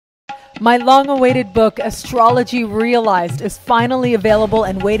My long-awaited book, Astrology Realized, is finally available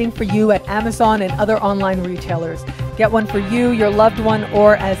and waiting for you at Amazon and other online retailers. Get one for you, your loved one,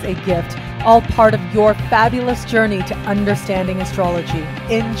 or as a gift. All part of your fabulous journey to understanding astrology.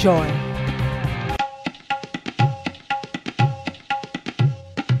 Enjoy.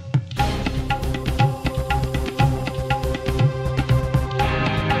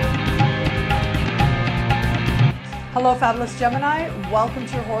 Hello, fabulous Gemini. Welcome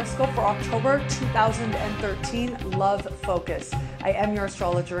to your horoscope for October 2013, Love Focus. I am your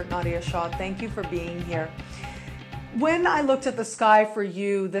astrologer, Nadiya Shah. Thank you for being here. When I looked at the sky for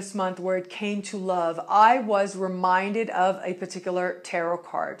you this month where it came to love, I was reminded of a particular tarot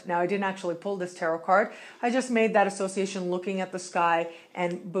card. Now, I didn't actually pull this tarot card. I just made that association looking at the sky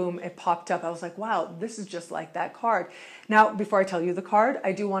and boom, it popped up. I was like, wow, this is just like that card. Now, before I tell you the card,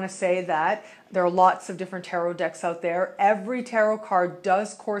 I do want to say that there are lots of different tarot decks out there. Every tarot card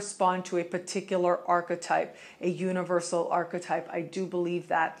does correspond to a particular archetype, a universal archetype. I do believe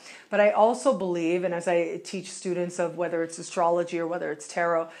that. But I also believe, and as I teach students of whether it's astrology or whether it's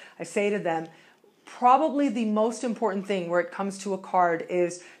tarot, I say to them, probably the most important thing where it comes to a card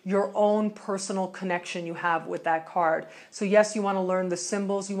is your own personal connection you have with that card. So yes, you want to learn the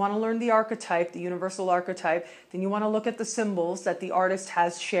symbols, you want to learn the archetype, the universal archetype, then you want to look at the symbols that the artist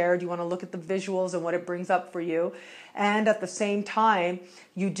has shared, you want to look at the visuals and what it brings up for you. And at the same time,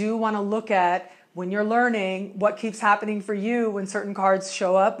 you do want to look at, when you're learning, what keeps happening for you when certain cards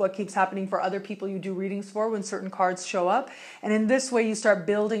show up, what keeps happening for other people you do readings for when certain cards show up. And in this way, you start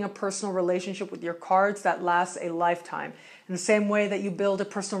building a personal relationship with your cards that lasts a lifetime. In the same way that you build a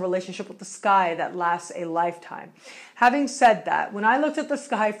personal relationship with the sky that lasts a lifetime. Having said that, when I looked at the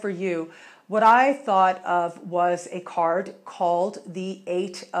sky for you, what I thought of was a card called the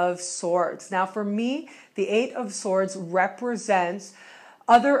Eight of Swords. Now, for me, the Eight of Swords represents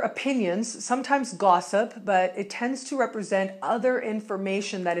other opinions, sometimes gossip, but it tends to represent other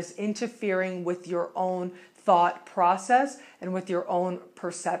information that is interfering with your own thought process and with your own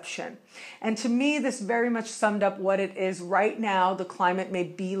perception. And to me, this very much summed up what it is right now the climate may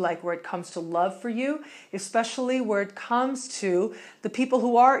be like where it comes to love for you, especially where it comes to the people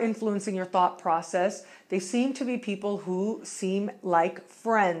who are influencing your thought process. They seem to be people who seem like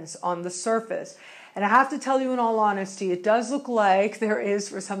friends on the surface. And I have to tell you in all honesty, it does look like there is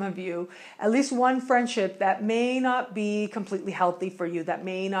for some of you at least one friendship that may not be completely healthy for you, that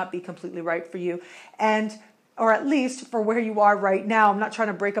may not be completely right for you. And or at least for where you are right now. I'm not trying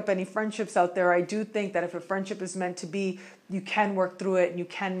to break up any friendships out there. I do think that if a friendship is meant to be, you can work through it and you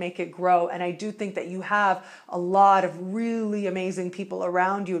can make it grow. And I do think that you have a lot of really amazing people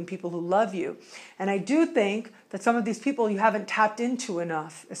around you and people who love you. And I do think that some of these people you haven't tapped into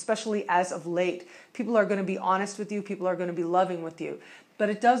enough, especially as of late. People are going to be honest with you. People are going to be loving with you. But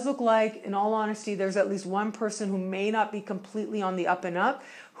it does look like, in all honesty, there's at least one person who may not be completely on the up and up,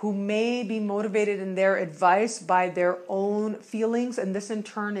 who may be motivated in their advice by their own feelings. And this in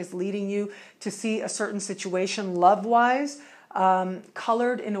turn is leading you to see a certain situation love-wise,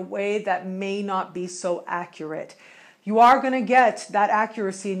 colored in a way that may not be so accurate. You are going to get that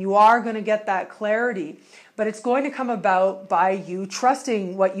accuracy and you are going to get that clarity, but it's going to come about by you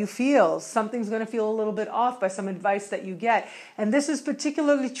trusting what you feel. Something's going to feel a little bit off by some advice that you get. And this is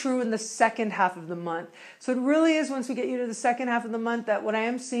particularly true in the second half of the month. So it really is once we get you to the second half of the month that what I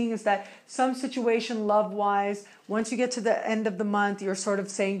am seeing is that some situation love-wise, once you get to the end of the month, you're sort of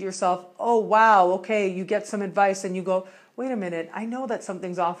saying to yourself, oh, wow, okay, you get some advice and you go, wait a minute, I know that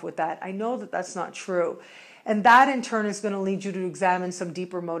something's off with that. I know that that's not true. And that in turn is going to lead you to examine some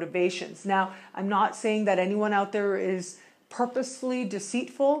deeper motivations. Now, I'm not saying that anyone out there is purposefully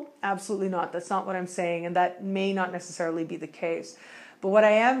deceitful. Absolutely not. That's not what I'm saying. And that may not necessarily be the case. But what I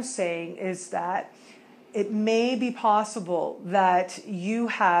am saying is that it may be possible that you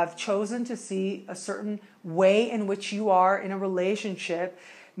have chosen to see a certain way in which you are in a relationship,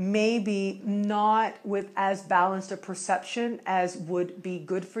 maybe not with as balanced a perception as would be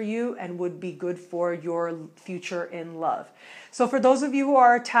good for you and would be good for your future in love. So for those of you who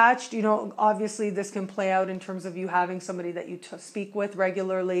are attached, obviously this can play out in terms of you having somebody that you speak with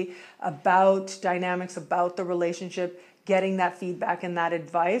regularly about dynamics, about the relationship, getting that feedback and that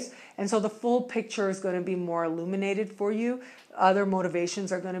advice. And so the full picture is going to be more illuminated for you. Other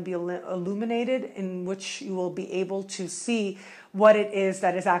motivations are going to be illuminated, in which you will be able to see what it is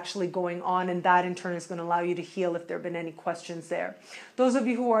that is actually going on, and that in turn is going to allow you to heal if there have been any questions there. Those of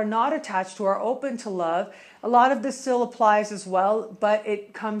you who are not attached, who are open to love, a lot of this still applies as well, but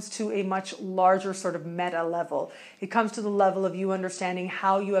it comes to a much larger sort of meta level. It comes to the level of you understanding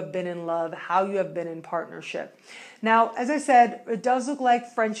how you have been in love, how you have been in partnership. Now, as I said, it does look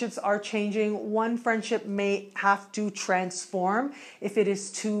like friendships are changing. One friendship may have to transform if it is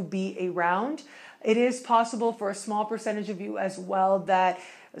to be around. It is possible for a small percentage of you as well that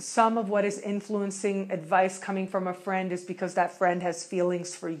some of what is influencing advice coming from a friend is because that friend has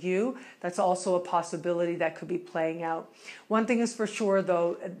feelings for you. That's also a possibility that could be playing out. One thing is for sure,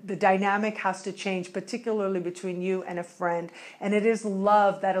 though, the dynamic has to change, particularly between you and a friend, and it is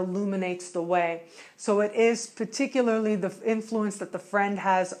love that illuminates the way. So it is particularly the influence that the friend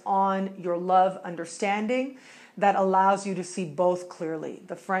has on your love understanding that allows you to see both clearly,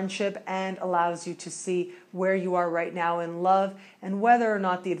 the friendship, and allows you to see where you are right now in love and whether or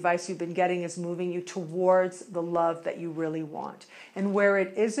not the advice you've been getting is moving you towards the love that you really want. And where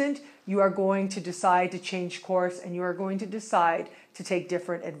it isn't, you are going to decide to change course, and you are going to decide to take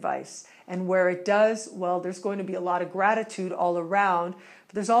different advice. And where it does, well, there's going to be a lot of gratitude all around,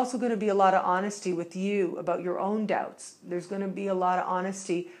 but there's also going to be a lot of honesty with you about your own doubts. There's going to be a lot of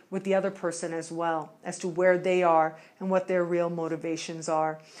honesty with the other person as well, as to where they are and what their real motivations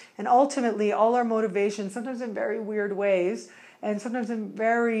are. And ultimately, all our motivations, sometimes in very weird ways, and sometimes in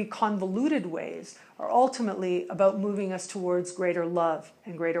very convoluted ways, are ultimately about moving us towards greater love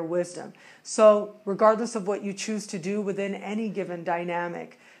and greater wisdom. So regardless of what you choose to do within any given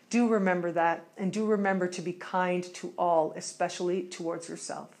dynamic, do remember that, and do remember to be kind to all, especially towards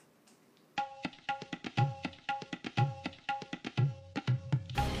yourself.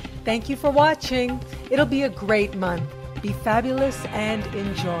 Thank you for watching. It'll be a great month. Be fabulous and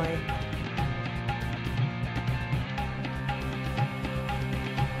enjoy.